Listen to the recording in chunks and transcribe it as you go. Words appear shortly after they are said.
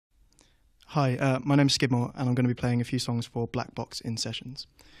Hi, my name's Skidmore, and I'm going to be playing a few songs for Black Box in sessions.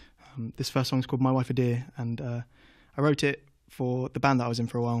 This first song is called My Wife a Dear, and I wrote it for the band that I was in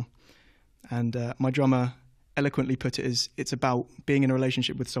for a while. And my drummer eloquently put it as, it's about being in a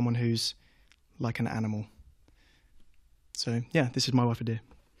relationship with someone who's like an animal. So yeah, this is My Wife a Dear.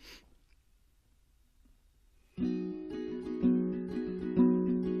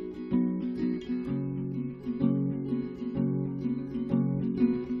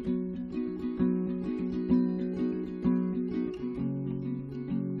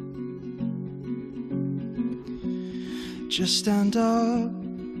 Just stand up,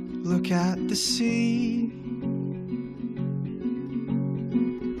 look at the sea,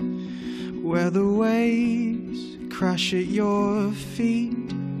 where the waves crash at your feet.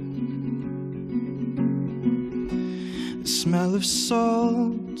 The smell of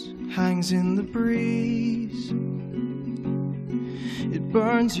salt hangs in the breeze. It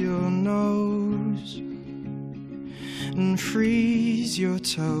burns your nose and frees your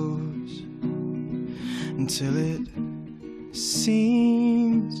toes until it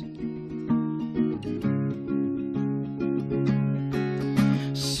seems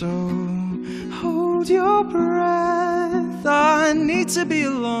so. Hold your breath. I need to be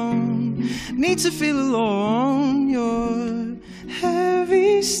alone, need to feel alone. Your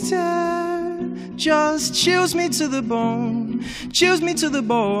heavy stare just chills me to the bone, chills me to the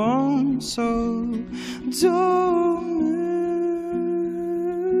bone. So don't move.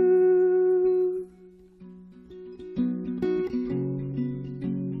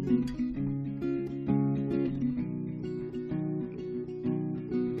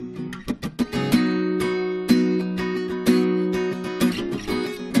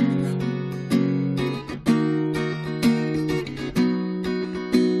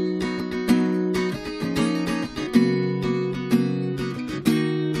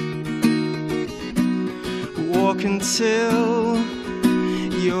 Walk until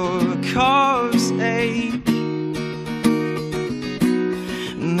your calves ache,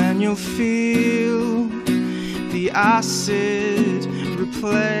 and then you'll feel the acid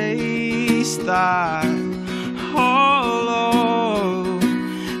replace that hollow,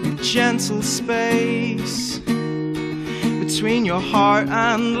 gentle space between your heart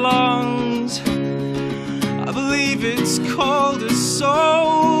and lungs. I believe it's called a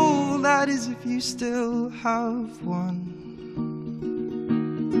soul. That is, if you still have one.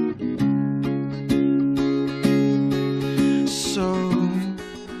 So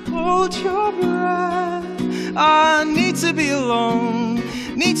hold your breath. I need to be alone,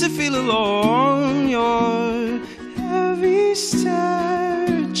 need to feel alone. Your heavy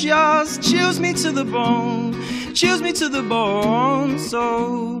stare just chills me to the bone, chills me to the bone.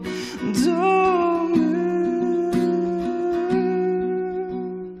 So don't move.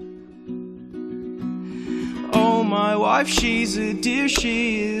 Oh, my wife, she's a dear,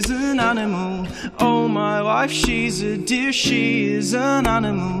 she is an animal. Oh, my wife, she's a dear, she is an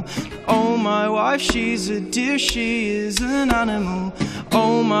animal. Oh, my wife, she's a dear, she is an animal.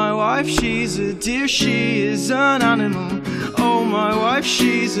 Oh, my wife, she's a dear, she is an animal. Oh, my wife,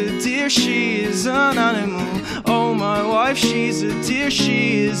 she's a dear, she is an animal. Oh, my wife, she's a dear,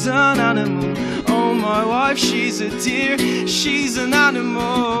 she is an animal. Oh, my wife, she's a dear, she's an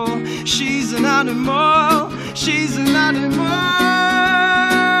animal. She's an animal, she's an animal.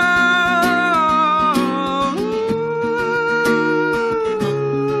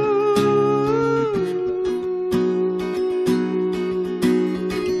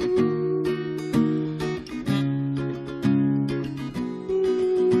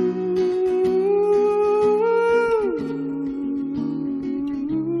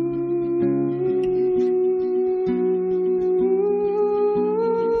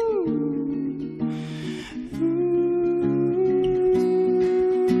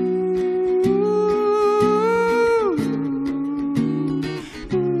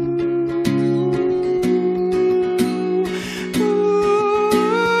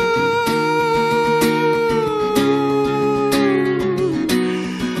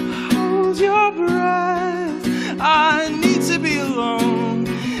 I need to be alone,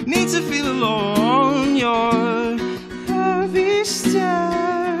 need to feel alone. Your heavy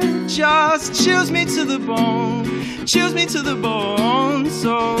stare just chills me to the bone, chills me to the bone.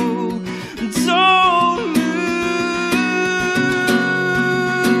 So don't